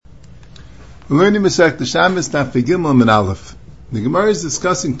We're learning Masech Shabbos Daf Gimel Min Aleph. The Gemara is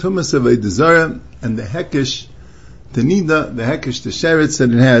discussing Tumas of Avodah Zarah and the Hekesh to Nida, the Hekesh to Sheretz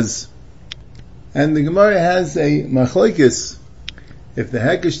that it has. And the Gemara has a machlokes. If the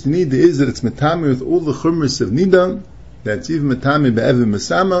Hekesh to Nida is that it's Matami with all the Chumras of Nida, that's even Matami Be'evim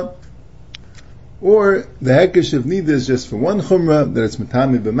Masama, or the Hekesh of Nida is just for one Chumra, that it's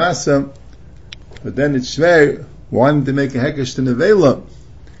Matami B'masa, but then it's Shver, wanting to make a Hekesh to Nevela,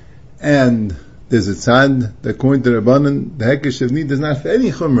 and there's a tzad that according to Rabbanan, the Hekesh of Nida is not for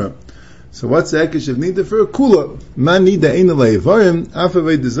any Chumra. So what's the Hekesh of Nida? For a Kula. Ma Nida Eina Le'evarim, Af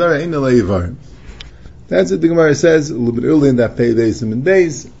Avodah Zarah Eina Le'evarim. That's what the Gemara says a little bit earlier in that Pei Days and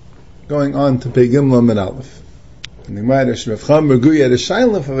Days, going on to Pei Gimel and Aleph. And the Gemara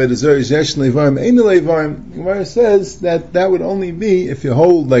says that that would only be if you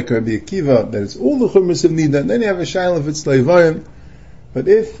hold like Rabbi Akiva, that it's all the Chumras of Nida, and then you have a Shaila if it's Le'evarim. But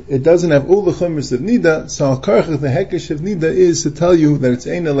if it doesn't have all the chumras of Nida, so Al-Karchach, the Hekesh of Nida, is to tell you that it's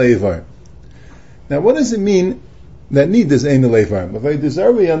Eina Le'evar. Now what does it mean that Nida is Eina Le'evar? Avodah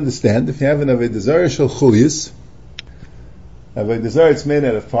Zarah we understand, if you have an Avodah Zarah Shel Chulius, Avodah Zarah it's made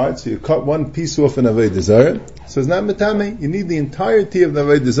out of parts, so you cut one piece off an Avodah Zarah, so it's not Matame, you need the entirety of the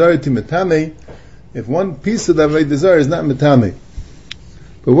Avodah Zarah to Matame, if one piece of the Avodah Zarah is not Matame.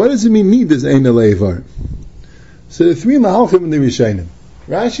 But what does it mean Nida is Eina Le'evar? So the three Mahalchim in the Rishonim.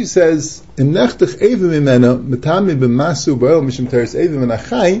 Rashi says, "Im nechtach evim imena metami b'masu b'oil mishum teres evim and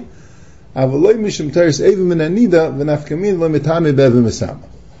achai, avaloi mishum teres evim and anida v'nafkamin lo metami b'evim esama."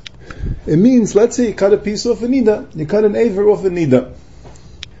 It means, let's say you cut a piece off a nida, you cut an aver off a nida.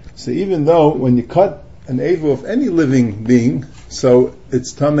 So even though when you cut an aver of any living being, so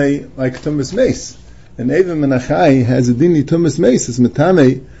it's tamei like tumas meis. An evim and achai has a dini tumas meis, it's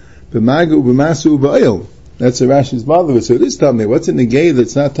metami b'magu b'masu b'oil. That's a Rashi's bother with. So it is Tamei. What's in the gay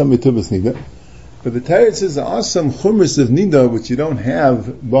that's not Tamei Tuvas Nida? But the Torah says there are some chumras of Nida which you don't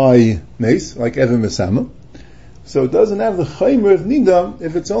have by mace, like Evim Esama. So it doesn't have the chaymer of Nida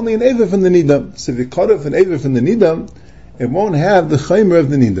if it's only an Evim from the Nida. So if you cut off an Evim from the Nida, it won't have the chaymer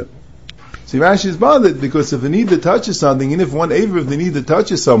of the Nida. See, Rashi is bothered because if a Nida touches something, and if one Evim of the Nida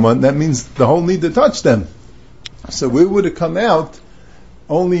touches someone, that means the whole Nida touched them. So where would it come out?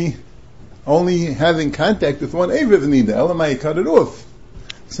 Only having contact with one Eivim of Nida, Elamai cut it off.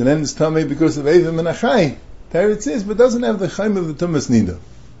 So then it's Tamei because of Eivim and Achai. There it says, but doesn't have the Chaim of the Tumas Nida.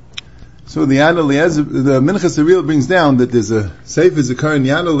 So the Yad Eliezer, the Minchas Ariel brings down that there's a Sefer Zikar in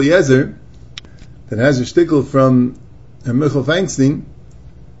Yad Eliezer that has a shtickle from Michael Feinstein.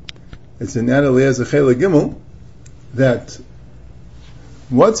 It's in Yad Eliezer Chela Gimel that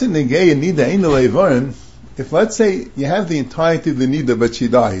what's in the Gay and Nida Eina Le'evarim, if let's say you have the entirety of the Nida but she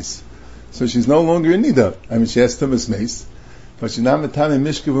dies, so she's no longer in Nida. I mean, she has Tumas Meis, but she's not Matame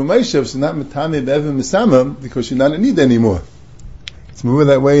Mishkav U'Meishav, she's not Matame Be'evim Misama, because she's not in Nida anymore. It's moving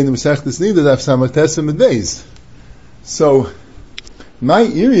that way in the Masechtas Nida, that Samatesam and days. So, my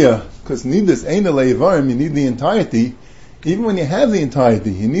area, because Nida is Eina Le'evarim, you need the entirety. Even when you have the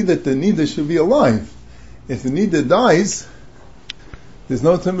entirety, you need that the Nida should be alive. If the Nida dies, there's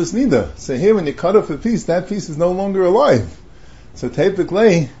no Tumas Nida. So here, when you cut off a piece, that piece is no longer alive. So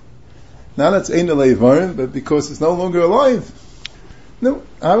typically, now that's Eina Le'evarim, but because it's no longer alive. No,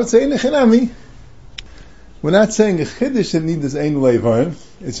 I would say Nechinami. We're not saying a Chiddush that Nida is Eina Le'evarim.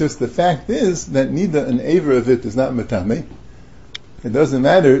 It's just the fact is that Nida, an Aver of it, is not Matame. It doesn't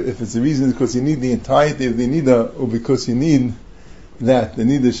matter if it's the reason because you need the entirety of the Nida or because you need that the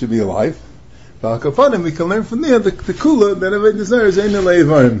Nida should be alive. But Al-Kapanim, we can learn from there the Kula that Avodah Zarah is Eina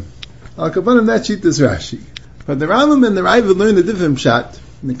Le'evarim. Al-Kapanim, that sheet is Rashi. But the Rambam and the Rabbi learn a different shot.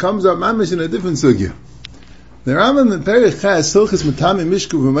 And it comes up mamish in a different sugya. The Rambam in Perich Chas Hilchos Matami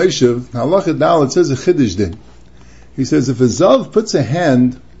Mishkav U'Meishav Halacha Dal, it says a Chiddush din. He says if a Zav puts a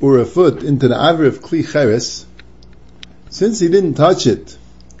hand or a foot into the aver of Kli Cheres, since he didn't touch it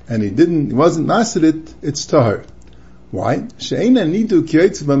and he wasn't mastered it, it's tahar. Why? She'ena nidu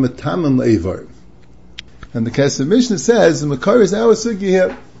kiretz b'matamim le'evar. And the Kesef Mishnah says the Makar is our sugya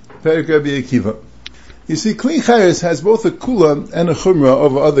here. Perich Rabbi Akiva. You see, Kli Cheres has both a Kula and a Chumrah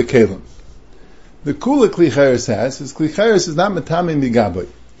over other Kalim. The Kula Kli Cheres has is Kli Cheres is not Matami Migabai.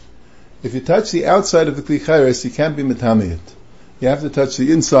 If you touch the outside of the Kli Cheres, you can't be Matami it. You have to touch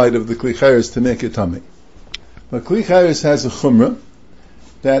the inside of the Kli Cheres to make it Tami. But Kli Cheres has a Chumrah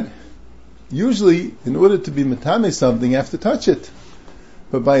that usually, in order to be Matami something, you have to touch it.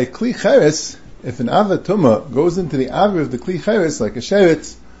 But by a Kli Cheres, if an Avatuma goes into the Aver of the Kli Cheres, like a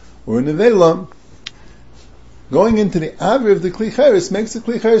Sheretz or a Nevela, going into the Aver of the Kli Cheres makes the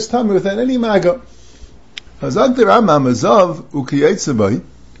Kli Cheres Tamir without any Maga. Hazak the Rambam Azav Ukiyetzabai.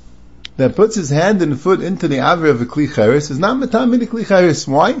 that puts his hand and foot into the aver of a kli cheres is not metame the kli cheres.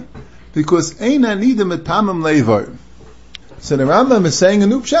 Why? Because ein anida metamem leivar. So the Rambam is saying a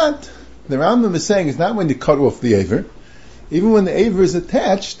new pshat. The Rambam is saying it's not when you cut off the aver. Even when the aver is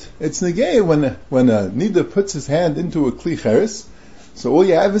attached, it's negay when a nida puts his hand into a kli cheres. So all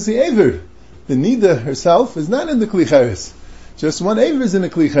you have is the aver. The nida herself is not in the kli cheres. Just one aver is in the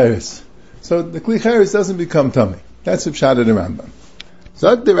kli cheres. So the kli cheres doesn't become tummy. That's the pshat of the Rambam.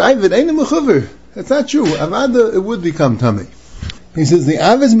 So the Ravid ain't a mechuver. That's not true. Avada, it would become tummy. He says the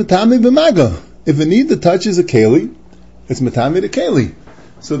av is metami b'maga. If a nida touches a keli, it's metami the keli.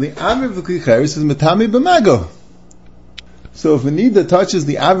 So the av of the kli cheres is metami b'maga. So if a nida touches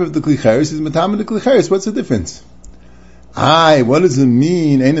the av of the kli cheres, it's metami the kli cheres. What's the difference? What does it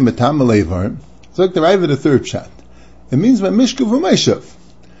mean? Ain't a metami leivar. So like the Ravid, the third pshat. It means by mishkav v'meishav.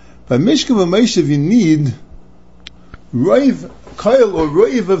 By mishkav v'meishav you need roiv kail or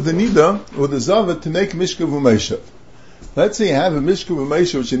roiv of the nida or the zava to make mishkav v'meishav. Let's say you have a mishkav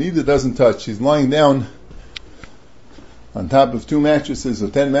v'meishav which a nida doesn't touch. He's lying down on top of 2 mattresses or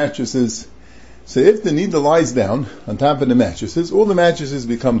 10 mattresses. So if the nida lies down on top of the mattresses, all the mattresses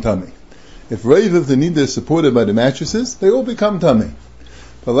become tummy. If roiv of the nida is supported by the mattresses, they all become tummy.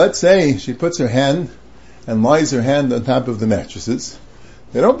 But let's say she puts her hand and lies her hand on top of the mattresses,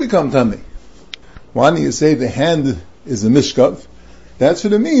 they don't become tummy. Why do you say the hand is a mishkav? That's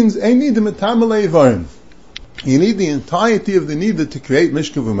what it means. Ein nida metame leivarim. You need the entirety of the nida to create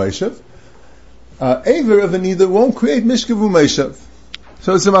mishkav u'meishav. Aver of a nida won't create mishkav u'meishav.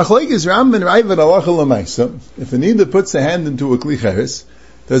 So it's a machlekes Ram and Ravid halacha l'maisa. If a nida puts a hand into a kli cheres,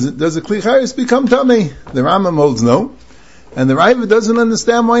 does a kli cheres become tummy? The Rambam holds no. And the Ravid doesn't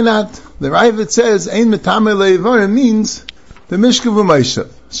understand why not. The Ravid says, ein metame leivarim means the mishkav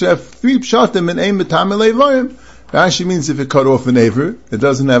u'meishav. So you have 3 pshatim in ein metame leivarim. Rashi means if it cut off an aver, it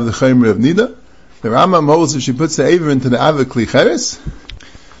doesn't have the chaymer of nida. The Rambam holds if she puts the aver into the aver kli cheres.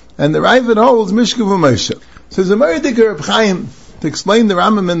 And the Ravid holds mishkav u'meishav. So there's a Meridik Reb Chaim to explain the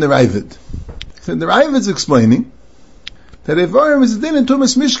Rambam and the Ravid. So the Ravid's explaining that Evarim is din in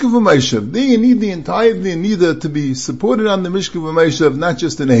Tumas Mishkav U'Meishav. There you need the entirety and nida to be supported on the Mishkav U'Meishav, not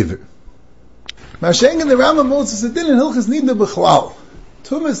just an Aver. Masheng and the Rambam holds is a din in Hilchas Nida B'chlal.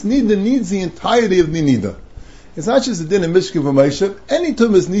 Tumas Nida needs the entirety of the Nida. It's not just a din in Mishkav U'Meishav. Any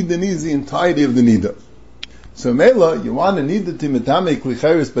Tumas Nida needs the entirety of the Nida. So Mela, you want a Nida to metame Kli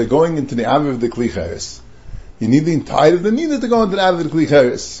Cheres by going into the Aver of the Kli Cheres. You need the entirety of the Nida to go into the Aver of the Kli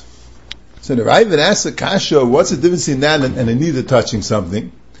Cheres. So the Ravid asks a kasha, what's the difference in that and a nida touching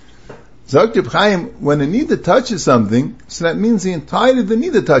something? Zok Reb Chaim, when a nida touches something, so that means the entirety of the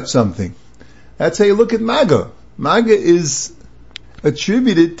nida touched something. That's how you look at maga. Maga is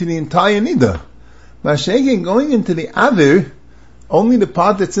attributed to the entire nida. Mashiach going into the aver, only the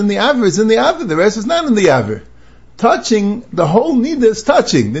part that's in the aver is in the aver, the rest is not in the aver. Touching, the whole nida is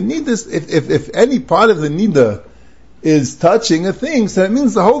touching. The nida is, if any part of the nida is touching a thing, so that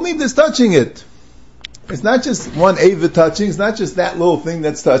means the whole nida is touching it. It's not just one ava touching, it's not just that little thing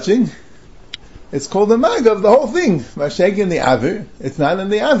that's touching. It's called the maga of the whole thing. Masheg in the aver, it's not in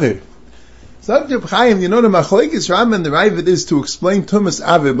the aver. So Reb Chaim, you know the machlekes Ram and the Ravid is to explain Tumas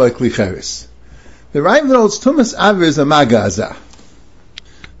Aver by Kli Cheres. The Ravid holds Tumas Aver is a maga azah.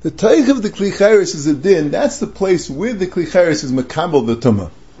 The teich of the Kli Cheres is a din, that's the place where the Kli Cheres is makabel the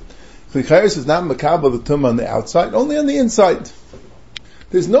tumah. Kli Cheres is not makabel the tumah on the outside, only on the inside.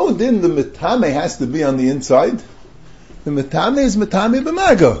 There's no din the metame has to be on the inside. The metame is metame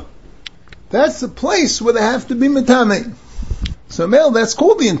b'maga. That's the place where they have to be metame. So male, that's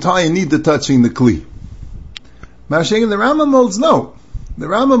called the entire nida touching the kli. Mashing the Rambam holds no. The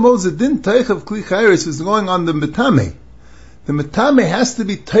Rambam holds the din teich of Kli Cheres is going on the metame. The metame has to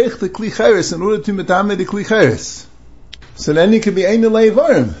be teich the Kli Cheres in order to metame the Kli Cheres. So then it could be ein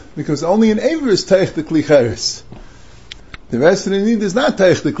leivarim, because only an aver is teich the Kli Cheres. The rest of the nida is not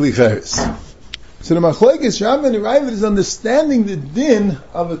teich the Kli Cheres. So the machlekes Rabbi and the Ravid is understanding the din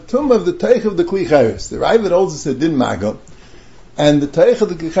of a tumah of the teich of the Kli Cheres. The Ravid holds it's a din maga, and the teich of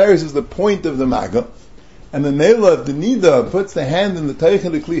the Kli Cheres is the point of the maga. And the mela of the nida puts the hand in the teich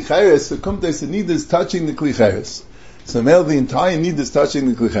of the Kli Cheres, so kumtes the nida is touching the Kli Cheres. So mela the entire nida is touching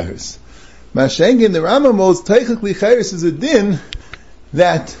the Kli Cheres. Mashengin, the Rambam holds teich of Kli Cheres is a din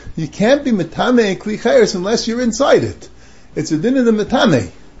that you can't be metame Kli Cheres unless you're inside it. It's a din of the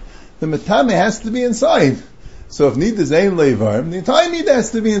metame. The metame has to be inside. So if nida is ein leivarim, the entire nida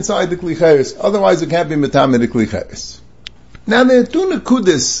has to be inside the Kli Cheres. Otherwise it can't be metame the Kli Cheres. Now there are 2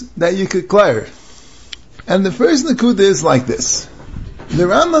 nakudas that you could clear. And the first nakuda is like this. The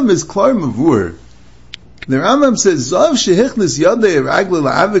Rambam is klar mavur The Rambam says, Zav shehichnis yadei ragli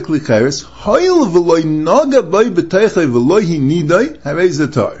la'avik lichayres, hoil v'loi naga boi b'teichai v'loi hi nidai, harei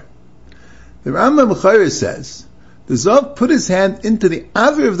zatar. The Rambam Chayres says, the Zav put his hand into the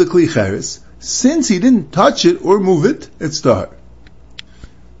aver of the klichayres, since he didn't touch it or move it, it's tahar.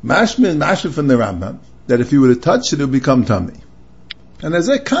 Mashma and Mashma from the Rambam, that if he would have touched it, it would become tummy. And as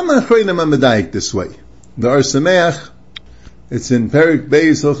I come achroinim amedayik this way, the Or Sameach, it's in Perik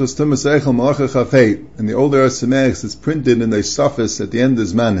Beis Hilchos Tumas Eichel Malacha Chafei. In the older Or Sameachs, it's printed in the Sofis at the end of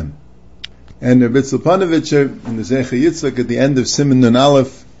Zmanim. And Rabbi Tzilpanovitcher in the Zecher Yitzchak at the end of Siman Nun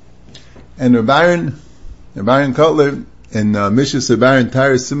Aleph. And Rabbi Aharon Kotler in Mishas Rabbi Aharon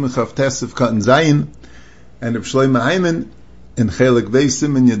Taras Siman Chaf Tesef Katan Zayin. And Rabbi Shlomo Hayman in Chelik Beis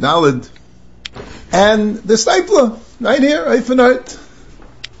Siman Yadalid. And the Stipler, right here, Eifenart.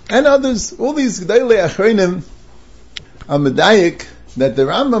 And others, all these G'dailei Achronim, Amadayik, that the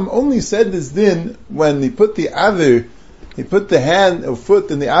Rambam only said this din when he put the aver, he put the hand or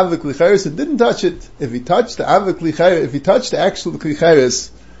foot in the aver klicharis and didn't touch it. If he touched the aver klicharis, if he touched the actual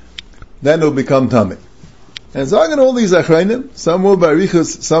klicharis, then it'll become tummy. And so I got all these achrayim, some more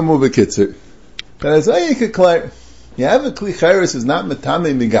barichus, some more bekitzer. But as I could clear, the aver klicharis is not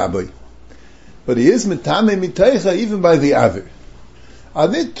metame migaboy, but he is metame miteicha even by the aver. Are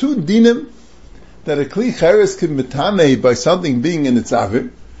there two dinim that a kli cheres can metame by something being in its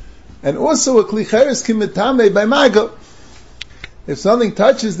aver, and also a kli cheres can metame by maga? If something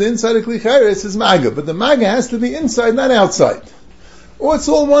touches the inside of kli cheres, it's maga, but the maga has to be inside, not outside. Or it's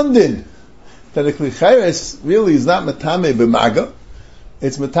all one din, that a kli cheres really is not metame by maga,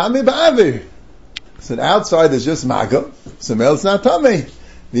 it's metame by aver. So the outside is just maga, so it's not tame.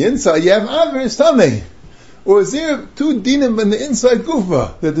 The inside you have aver is tame. Or is there two dinim in the inside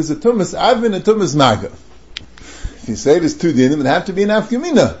gufa, that there's a tumas aver and a tumas maga? If you say there's two dinim, it'd have to be an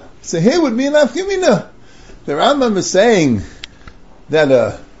afkamina. So here would be an afkamina. The Rambam is saying that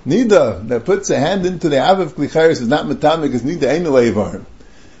a nida that puts a hand into the aver of klicharis is not matame because nida ain't a leivar.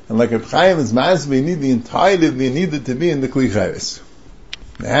 And like Reb Chaim is masbi, you need the entirety of the nida to be in the klicharis.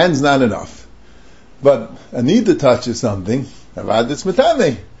 The hand's not enough. But a nida touches something, avad it's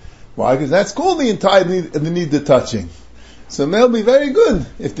matame. Why? Because that's called the entire need, the nida touching. So it may be very good.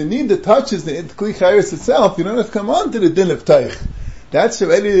 If the nida touches the kli chayres itself, you don't have to come on to the din of taich. That's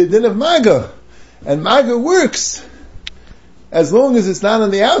already the din of maga. And maga works. As long as it's not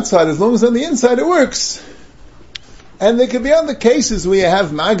on the outside, as long as on the inside it works. And there could be other cases where you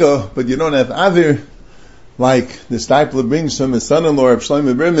have maga, but you don't have avir, like the Stipler brings from his son-in-law, Reb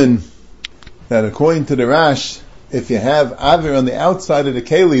Shlomo Berman, that according to the Rash, if you have aver on the outside of the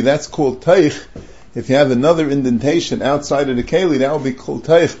keli, that's called taich. If you have another indentation outside of the keli, that would be called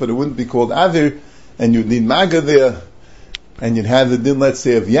taich, but it wouldn't be called aver, and you'd need maga there, and you'd have the din, let's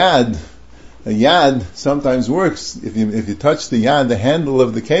say, of yad. A yad sometimes works. If you touch the yad, the handle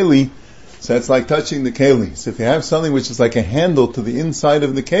of the keli, so it's like touching the keli. So if you have something which is like a handle to the inside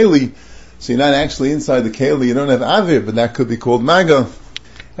of the keli, so you're not actually inside the keli, you don't have aver, but that could be called maga.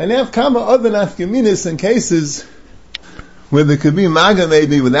 And you have kama other nafkaminis in cases where there could be maga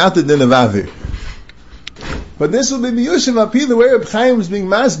maybe without the din of avir. But this will be miyushav api the way Reb Chaim is being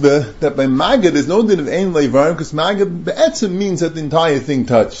masbeh, that by maga there's no din of ein leivarim, because maga be'etzim means that the entire thing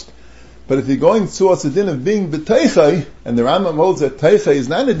touched. But if you're going towards the din of being b'teichai, and the Rambam holds that teichai is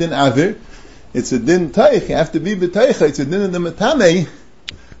not a din avir, it's a din teich, you have to be b'teichai, it's a din of the matame,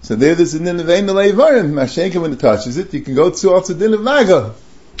 so there's a din of ein leivarim, mashayka when it touches it, you can go towards the din of maga.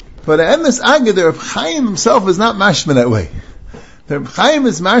 But the emes agad, the Reb Chaim himself is not mashma that way. The Reb Chaim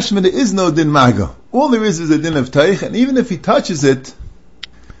is mashma, there is no din maga. All there is a din of taich, and even if he touches it,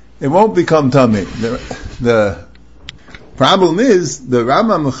 it won't become tummy. The problem is, the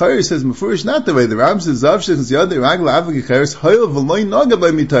Rambam Mechari says, Mefurish not the way. The Rambam says, Zav shechus yadei ragla avik yicheres, hoyel v'loi naga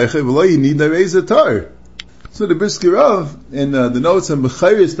by mitayche, v'loi yinida reiz atar. So the Brisker Rav, in the notes on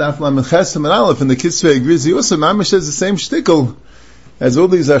Mechari, Staf Lamechesem and Aleph, in the Kisvei agrees, he also, Mamish says the same shtickle, as all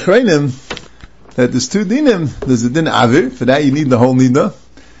these achreinim, that there's two dinim. There's a din avir, for that you need the whole nida,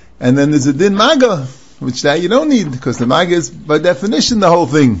 and then there's a din maga, which that you don't need, because the maga is by definition the whole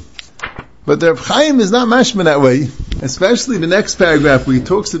thing. But the Reb Chaim is not mashma that way, especially the next paragraph where he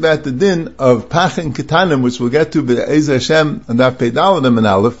talks about the din of pachin ketanim, which we'll get to Be'ezer Hashem and Daf Peidalim and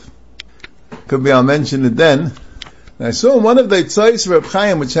Aleph. Could be I'll mention it then. And I saw one of the tzayis of Reb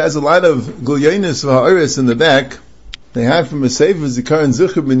Chaim, which has a lot of gulyonis v'ha'oris in the back. They have from a Sefer Zikaron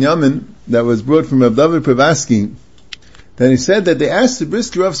Zucher Binyamin that was brought from Reb David Pravatsky. Then he said that they asked the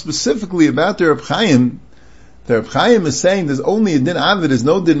Brisker Rav specifically about the Reb Chaim. The Reb Chaim is saying there's only a din avid, there's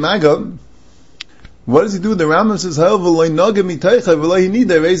no din maga. What does he do? The Rambam says, "Ha'el v'lo noga mitaycha v'lo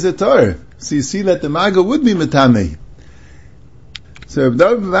hinida reis etar." So you see that the maga would be metame. So Rabbi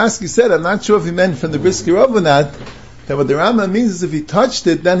Bavaski said, I'm not sure if he meant from the brisker of or not, that what the Rambam means is if he touched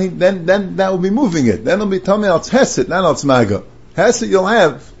it, then that will be moving it. Then it'll be tamei al heset, not al maga. Heset you'll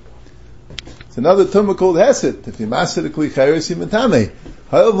have. It's another tumah called heset. If you master the kli chayres, you metame.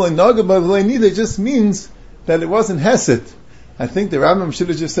 Ha'el v'lo noga v'lo hinida just means that it wasn't heset. I think the Rambam should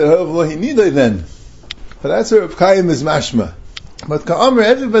have just said ha'el v'lo hinida then. But that's where Reb Chaim is mashma. But ka'amr,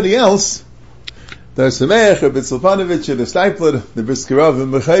 everybody else, the Samech, Reb Tzilpanovich, the Steipler, the Briskerov, the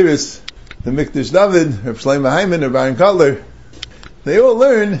Mechiris, the Mikdash David, Reb Shlomo Hyman, Reb Aaron Kotler, they all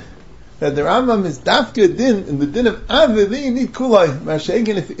learn that the Rambam is dafka din, in the din of Aviv, you need kulai.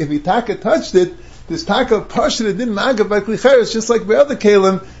 Mashagan, if he taka touched it, this taka pasha the din maga by klicheres, just like by other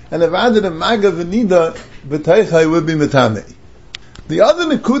kalim, and if added a maga v'nida, b'teichai would be metame. The other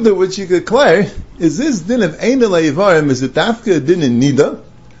nekuda which you could declare is this din of ein le'ivarim, is it dafka a din in nida?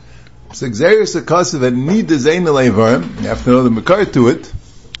 So Xerius Akasa that nida is ein le'ivarim, you have to know the makar to it,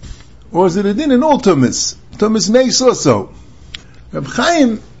 or is it a din in all tumas? Tumas meis also. Reb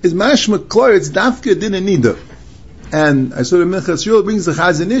Chaim is mashma klar, it's dafka a din in nida. And I saw the Minchas Yul brings the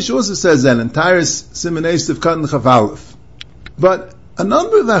Chazon Ish also says that in Tyrus Simenes of Katan Chaf Aleph. But a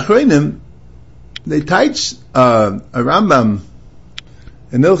number of Achronim, they teach a Rambam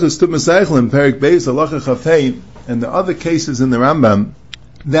in Ilchus Tumas Eichel, Perik Beis, Halacha Chafei, and the other cases in the Rambam,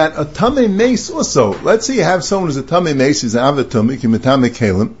 that a Tamei Meis also, let's say you have someone who's a Tamei Meis, he's an Avatum, he can Metame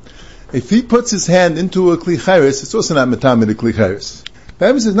Kalim, if he puts his hand into a Kli Chayres, it's also not Metame the Kli Chayres.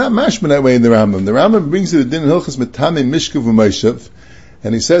 That means it's not mashma that way in the Rambam. The Rambam brings it a din in Hilchos Metame Mishkav U'Meishav,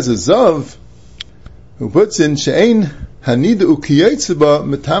 and he says a Zav, who puts in She'ein Hanida U'Kiyetzeba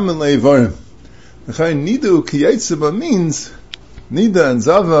Metame Le'ivarim. The Chayin Nida U'Kiyetzeba means Nida and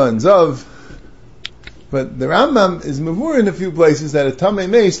Zava and Zav, but the Rambam is mavur in a few places that a Tamei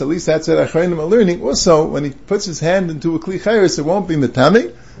Meis, at least that's what Achronim are learning, also when he puts his hand into a Kli Chayres, it won't be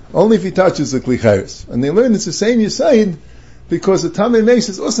Metame, only if he touches the Kli Chayres. And they learn it's the same Yisaid, because the Tamei Meis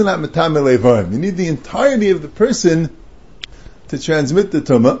is also not Metame Le'ivarim. You need the entirety of the person to transmit the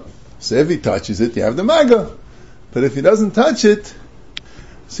Tumah, so if he touches it, you have the Maga. But if he doesn't touch it,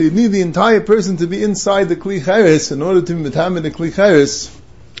 so you need the entire person to be inside the Kli Chayres in order to be Metame the Kli Chayres.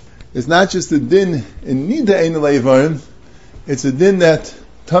 It's not just a din in Nida Ein Le'ivarim, it's a din that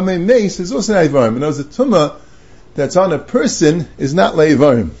Tamei Meis is also Le'ivarim. And as a Tumah that's on a person is not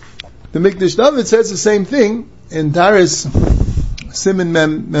Le'ivarim. The Mikdash David says the same thing in Taris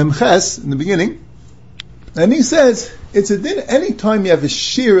Siman Mem Ches in the beginning. And he says, it's a din any time you have a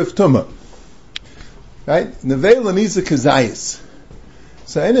shear of Tumah. Right? Nevela needs a Kazayas.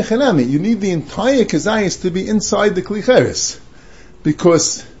 So you need the entire Kazayas to be inside the Kli Chayres,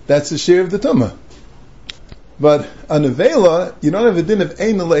 because that's the share of the Tumah. But on a Vela, you don't have a din of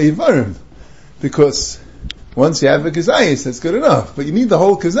Ein Le'ivarim, because once you have a Kazayas, that's good enough. But you need the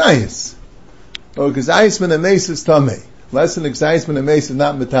whole Kazayas. Or Kazayas min Ameis is Tamei. Less than Kazayas min Ameis is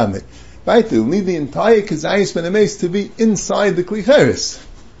not Metame. Right? You need the entire Kazayas min Ameis to be inside the Kli Chayres.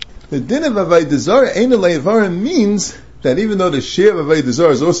 The din of Avodah Zarah Ein Le'ivarim means that even though the share of Avodah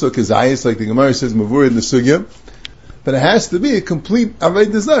Zarah is also Kazayas, like the Gemara says Mavur in the Sugya, but it has to be a complete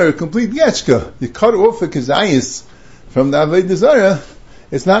Avodah Zarah, a complete Yechka. You cut off a Kazayas from the Avodah Zarah,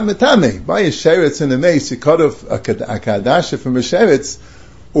 it's not Metame. By a Sheretz and a Meis, you cut off a Kadasha from a Sheretz,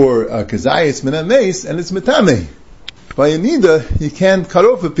 or a Kazayas min a Meis, and it's Metame. By a Nida, you can't cut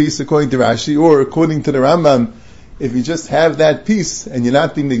off a piece according to Rashi, or according to the Rambam, if you just have that piece, and you're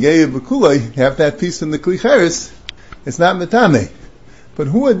not being the Gei of B'kulai, you have that piece in the Kli Chayres, it's not Metame. But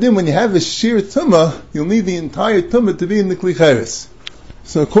who adim, when you have a sheer tumah, you'll need the entire tumah to be in the Kli Chayres.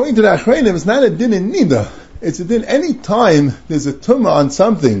 So according to the Achronim, it's not a din in nida. It's a din any time there's a tumah on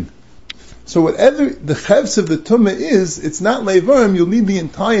something. So whatever the chevs of the tumah is, it's not le'ivarim, you'll need the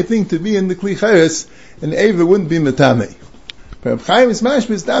entire thing to be in the Kli Chayres, and Eva wouldn't be metame. But Reb Chaim is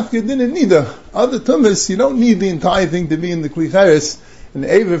mashma dafka din in nida. Other tumahs, you don't need the entire thing to be in the Kli Chayres, and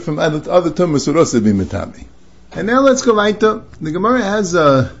Eva from other tumahs would also be metame. And now let's go weiter. The Gemara has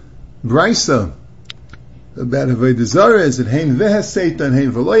a brisa about Avodah Zarah. Is it hein vehes seitan,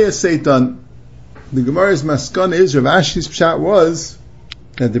 hein v'loyes seitan? The Gemara's maskana is, Rav Ashi's pshat was,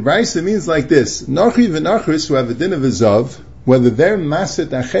 that the brisa means like this: Nachi v'nachris, who have a din of a zav, whether they're maset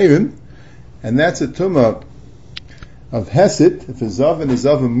acherim, and that's a tumah of heset. If a zav and a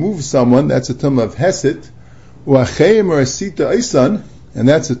zav move someone, that's a tumah of heset. Or acherim or a sita isan, and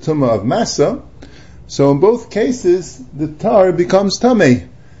that's a tumah of masa. So in both cases, the tar becomes tamei.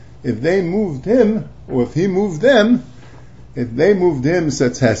 If they moved him, or if he moved them, If they moved him, so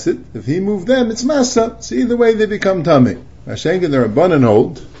it's hesed. If he moved them, it's masa. So either way, they become tamei. Hashenka, the Rabbanan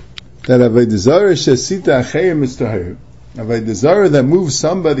hold that avodah zarah shesita achayim is tahir. Avodah zarah that moves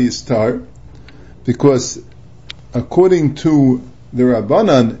somebody is tar, because according to the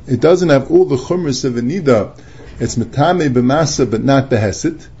Rabbanan, it doesn't have all the chumras of a nida. It's metame b'masa, but not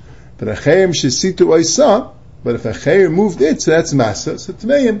behesed. But achayim shesitu oisa. But if achayim moved it, so that's masa. So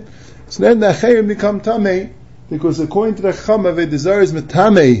tmeim. So then the achayim become tamei, because according to the Chacham, avodah zarah is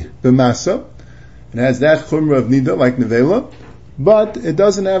metame b'masa. It has that chumra of nida, like nevela, but it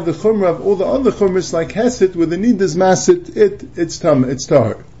doesn't have the chumra of all the other chumras, like hesed, where the nida is masit, it's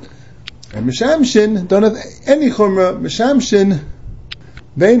tahar. And mishamshin don't have any chumra. Mishamshin,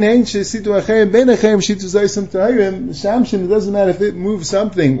 bein hein shesitu achayim, bein achayim shitu zaysam tahirim. Mishamshin, it doesn't matter if it moves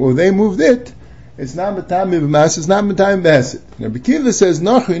something, or they moved it, it's not metame b'masa, it's not metame b'hesed. Now, Bekiva says,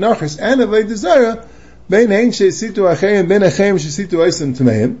 nachri, nachris, and avodah zarah, bein hein shesitu achayim, bein achayim shesitu zaysam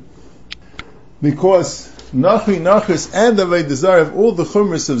tahirim. Because Nachri, Nachris, and the avodah zarah have all the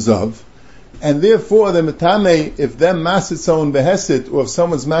chumras of Zav, and therefore the metame, if them masid someone behesed, or if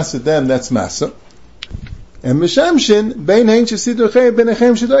someone's masid them, that's masa. And Mishamshin, bein hein shesitu achayim, bein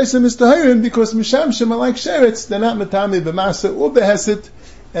achayim shedaisim is tahirim, because Mishamshin are like sheretz, they're not metame b'masa or behesed,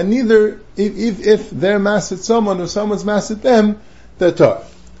 and neither, if they're masid someone, or someone's masid them, they're tar.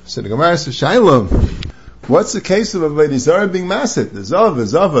 So the Gemara says, Shailom, what's the case of avodah zarah being masid? The zav,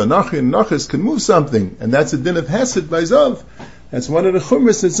 nachri, and nachis can move something, and that's a din of hesed by zav. That's one of the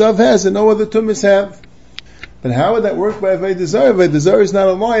chumras that zav has, and no other tumas have. But how would that work by avodah zarah? Avodah zarah is not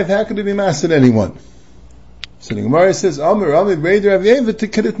alive. How could it be masid anyone? So the Gemara says, Amir, Breder, Avyevet,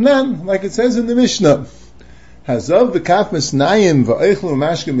 Tikritnan, like it says in the Mishnah. Hazav b'kaf mesnayim v'eichlu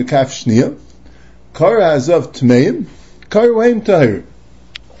mashkim b'kaf shniya. Kara hazav tmeim, kara waim tahir.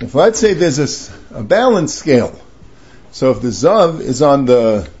 If let's say there's a balance scale, so if the zav is on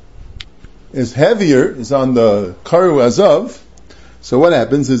the karu azav, so what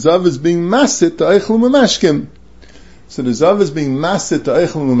happens? The zav is being masit to eichlu mamashkim. So the zav is being masit to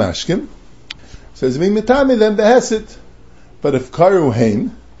eichlu mamashkim. So it's being metame them behesit. But if karu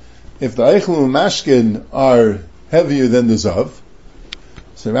hain, if the eichlu mamashkin are heavier than the zav,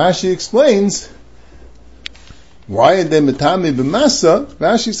 so Rashi explains, why are they metame b'masa?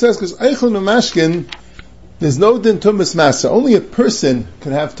 Rashi says, because eichel numashkin, there's no din tumas masa. Only a person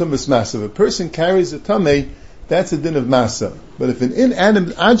can have tumas masa. If a person carries a tamei, that's a din of masa. But if an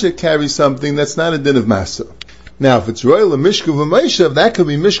inanimate object carries something, that's not a din of masa. Now, if it's royal a mishkav v'meishav, that could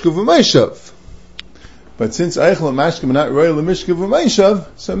be mishkav v'meishav. But since eichel numashkin are not royal a mishkav v'meishav,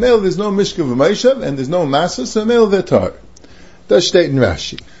 so male there's no mishkav v'meishav, and there's no masa, so male they're tar. Does state in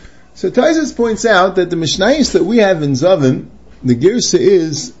Rashi. So Taisus points out that the Mishnayos that we have in Zavim, the Girsa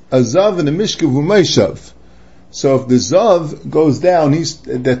is a Zav and a Mishkav U'Meishav. So if the Zav goes down, he's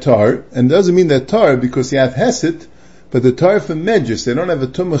the tar, and it doesn't mean that tar because you have Hesed, but the tar from Medjus, they don't have a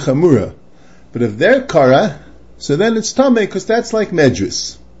Tumah Chamura. But if they're Kara, so then it's Tameh, because that's like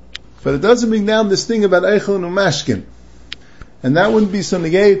Medjus. But it doesn't bring down this thing about Eichel and Umashkin. And that wouldn't be so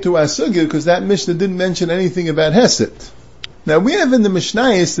negated to Asugya, because that Mishnah didn't mention anything about Hesed. Now we have in the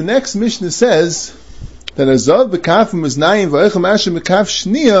Mishnayos, the next Mishnah says that Azav b'kafim was nayim v'oichem asher b'kaf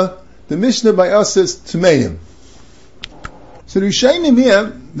shniya. The Mishnah by us says tmeim. So the Rishayim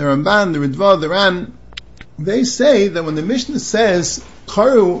here, the Ramban, the Ritva, the Ran, they say that when the Mishnah says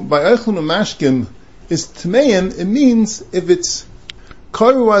karu by oichem umashkim is tmeim, it means if it's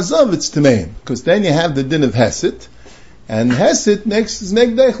karu azav, it's tmeim, because then you have the din of hesed, and hesed next is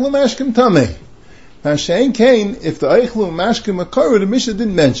negdei oichem umashkim tamei. Now, Shein Kain, if the Eichlu Mashkim Makaru, the Mishnah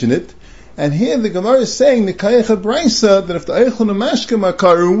didn't mention it, and here the Gemara is saying, the Kayecha Braisa, that if the Eichlu Mashkim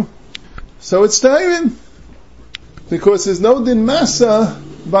Makaru, so it's Tahirim. Because there's no din Masa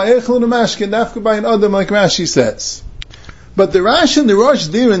by Eichlu Mashkim, nafka by an Adam, like Rashi says. But the Rash and the Rosh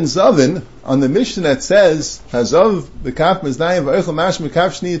there in Zavin, on the Mishnah that says, Hazav, the Kaf Maznayim, Eichlu Mashkim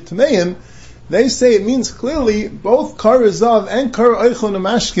Kaf Shniyat Tameim, they say it means clearly, both Kar Zav and Kar Eichlu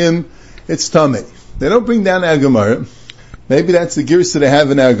Mashkim, it's Tamei. They don't bring down our Gemara. Maybe that's the Girsa they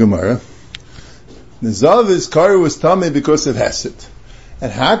have in our Gemara. The Zav is Karu was Tamei because of Hesed.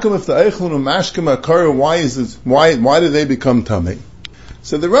 And how come if the Eichlun and Mashkim are Karu, why do they become Tamei?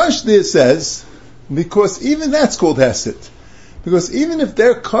 So the Rosh there says, because even that's called Hesed. Because even if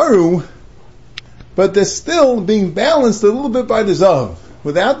they're Karu, but they're still being balanced a little bit by the Zav.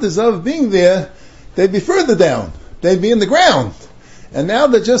 Without the Zav being there, they'd be further down. They'd be in the ground. And now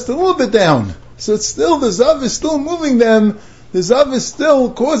they're just a little bit down. So it's still, the Zav is still moving them, the Zav is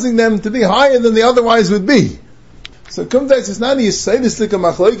still causing them to be higher than they otherwise would be. So Kumtex is not a Yisaytis like a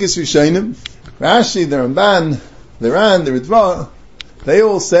Machlokes Rishayim. Rashi, the Ramban, the Ran, the Ritva, they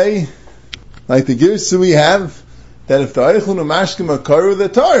all say, like the Girsa we have, that if the Eichlon Umashkin are Karu, they're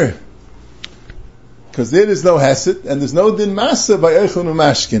Tar. Because there is no Hesed, and there's no Din Masa by Eichlon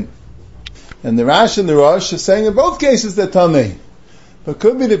Umashkin. And the Rash and the Rosh are saying in both cases they're Tameh. But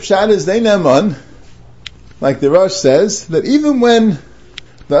could be the Pshat is they Naman, like the Rosh says, that even when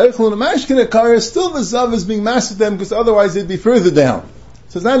the Eichlon Umashkin are Karu, still the Zav is being mastered them, because otherwise they'd be further down.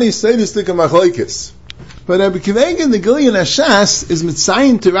 So it's not any Seinistik of Machlokes. But Rabbi Kivegan, the Gillian Ashas, is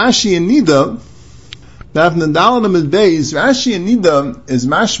Mitzayin to Rashi and Nida, that Rashi and Nida is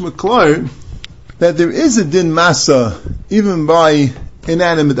mashma klar that there is a din masa even by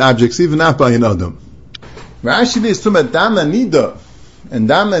inanimate objects, even not by an adam. Rashi is talking about dama nida, and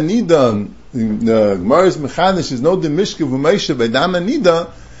dama nida, the Gemara's mechanish is no din mishka v'meisha by dama nida,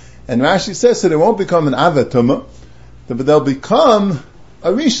 and Rashi says that it won't become an avatuma, but they'll become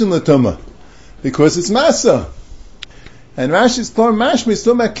a rishon latuma, because it's masa. And Rashi's Klar Mashma is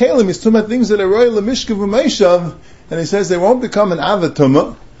talking about Kalim, he's talking about things that are royal Mishka v'meishav, and he says they won't become an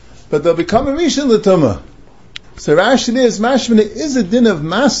avatuma, but they'll become a rishon latuma. So Rashi is Mashma is a din of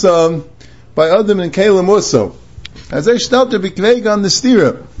masa by Adam and Kalim also. As I start to be kveg on the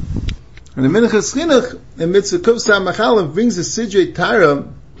stira. And the Minchas Chinuch in Mitzvah Kuf Samachalav brings a Sidrei Tara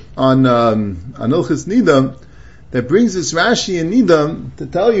on Ilchas Nida that brings this Rashi and Nida to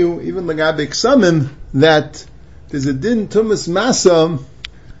tell you, even Lagabe Ksamim, that there's a din tumas masa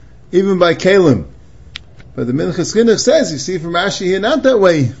even by kalim. But the Minchas Chinuch says, you see from Rashi here, not that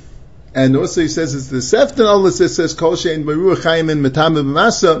way. And also he says it's the Sefton Allah says kol shein baruch chayim in metam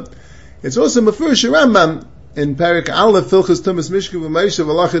b'masa. It's also Mefurish Rambam in Parak Aleph Filchas Tumas Mishka v'Meisha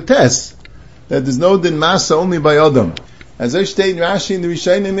v'Alacha Tes that there's no din masa only by Adam. As I state in Rashi in the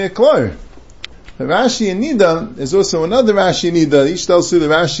Rishayim Me'aklar. The Rashi in Nida is also another Rashi in Nida. Each tells you the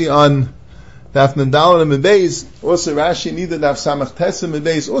Rashi on Daf Nandal and Mebeis, also Rashi Nida Daf Samach Tes and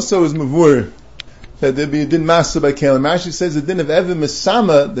Mebeis also is Mavur that there be a din masa by Kalim. Rashi says the din of Evim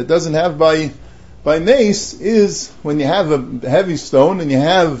Misama that doesn't have by mace is when you have a heavy stone and you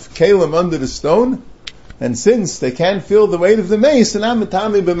have Kalim under the stone, and since they can't feel the weight of the mace, and I'm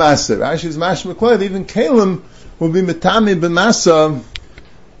Matami b'masa. Rashi's mashma klad, even Kalim will be Matami b'masa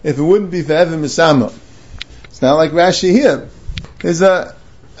if it wouldn't be for Evim Misama. It's not like Rashi here. There's a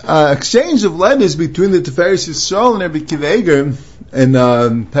exchange of letters between the Tiferes Yisrael and Rabbi Kiveger in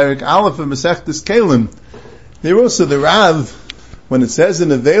Perik Aleph and Masechtas Kalim. There also the Rav, when it says in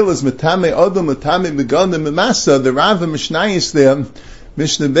Avelas Matame Adam Matame Beganim Mimasa, the Rav and Mishnayis there,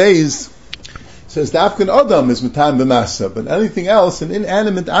 Mishnah Beis, says Dafkan Adam is Matame B'masa, but anything else, an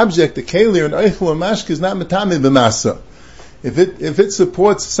inanimate object, a Keli or an Eichel or Mashka is not Matame B'masa. If it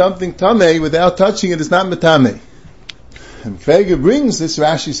supports something Tameh without touching it, it's not Matame. And Kvega brings this,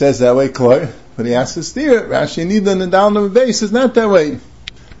 Rashi says that way, Klor, but he has to steer it. Rashi Nidan and down on the base is not that way.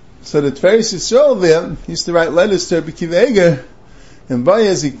 So the Tiferes Yisrael there used to write letters to Rabbi Kiveger, and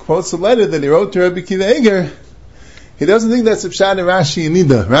Bayez, he quotes a letter that he wrote to Rabbi Kiveger. He doesn't think that's a pshat of Rashi and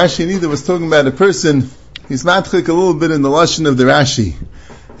Nida. Rashi and Nida was talking about a person, he's matchik a little bit in the lashon of the Rashi.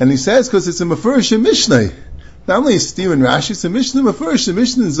 And he says, because it's a Mefurish Mishnah. Not only is Steve and Rashi, it's a Mishnah Mefurish. The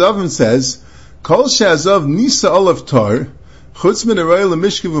Mishnah in Zavim says, Kol she'azav nisa olav tar, chutz min arayil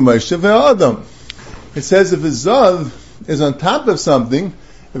l'mishka v'maisha ve'adam. It says if a zav is on top of something,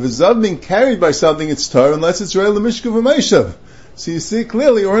 if a zav being carried by something, it's tar, unless it's arayil l'mishka v'maisha. So you see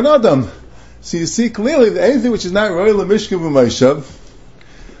clearly, or an adam. So you see clearly that anything which is not arayil l'mishka v'maisha,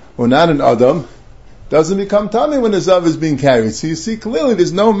 or not an adam, doesn't become tummy when a zav is being carried. So you see clearly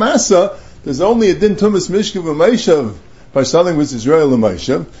there's no masa, there's only a din tumas mishka v'maisha by something which is arayil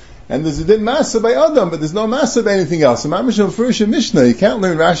l'maisha. And there's a din masa by Adam, but there's no masa by anything else. And Mamish Mefurish Mishnah, you can't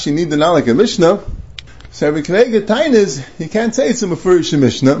learn Rashi Nida not like a Mishnah. So Rabbi Kiveger Tainas, you can't say it's a Mefurish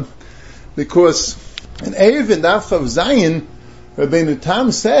Mishnah, because in Erev and Daf of Zayin, Rabbeinu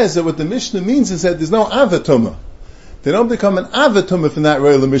Tam says that what the Mishnah means is that there's no avatuma. They don't become an avatuma from that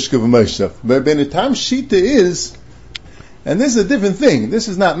royal Mishka v'Moshav. But Rabbeinu Tam's shita is, and this is a different thing. This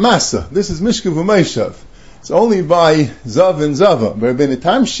is not masa. This is Mishka v'Moshav. It's only by Zav and Zava. But Rabbeinu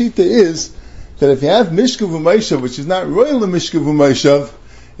Tam's shita is that if you have Mishka v'Moshav, which is not royal Mishka v'Moshav,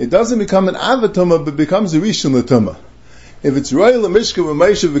 it doesn't become an avatuma, but becomes a rishon latuma. If it's royal Mishka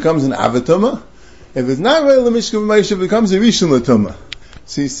v'Moshav, it becomes an avatuma. If it's not royal Mishka v'Moshav, it becomes a rishon latuma.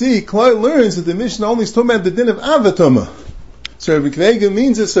 So you see, Klai learns that the Mishnah only is talking about the din of avatuma. So Rabbi Kiveger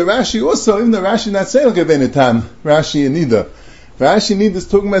means it, so Rashi also, even though Rashi not saying like Rabbeinu Tam, Rashi and Nida. Rashi Nida is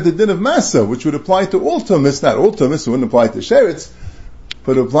talking about the din of masa, which would apply to all tumas, not all tumas, it wouldn't apply to sheretz,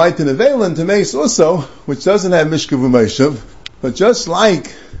 but it would apply to nevela and to mace also, which doesn't have mishka v'moshav. But just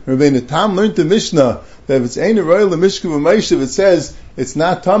like Rabbeinu Tam learned the Mishnah that if it's Ein Royal Mishka V'Meishav, it says it's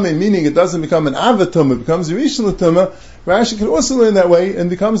not Tameh, meaning it doesn't become an Avatum, it becomes a Rishon L'Tumah. Rashi can also learn that way and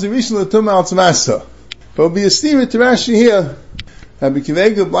becomes a Rishon L'Tumah al Tzmasa. But it will be a stira to Rashi here. Rabbi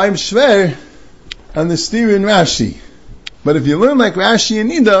Kivega Blaim Shver and the stira in Rashi. But if you learn like Rashi and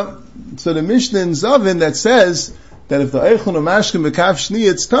Nida, so the Mishnah in Zavin that says that if the Eichon or Mashkim B'Kav Shni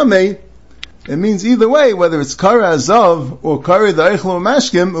it's Tameh, it means either way, whether it's Kara Azav or Kara the Eichel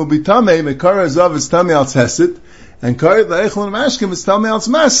Mashkim, it will be Tameh, but Kara Azav is Tameh al Tzesit, and Kara the Eichel Mashkim is Tameh al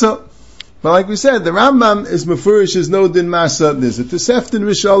Tzmasa. But like we said, the Rambam is Mefurish, is no din Masa. There's a Tosefta in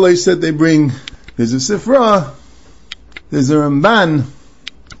Rishallah, he said they bring, there's a Sifra, there's a Ramban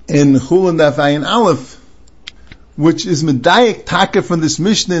in Chulun Daf Ayin Aleph, which is Medayik Taka from this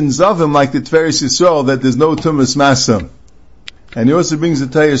Mishnah in Zavim, like the Tveres Yisrael, that there's no Tumas Masa. And he also brings the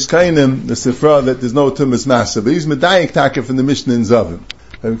Tayers Kainim, the Sifra, that there's no Tumas Masa. But he's Medayik Taka from the Mishnah in Zavim.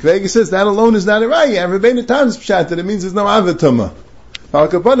 Rabbi Kvega says that alone is not a raya. And Rabbeinu Tam's pshat that it means there's no Avatuma. Al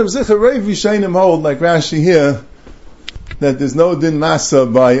Kapanim Zichar Reiv Yishainim hold, like Rashi here, that there's no din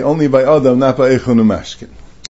Masa only by Adam, not by Eichon Umashkin.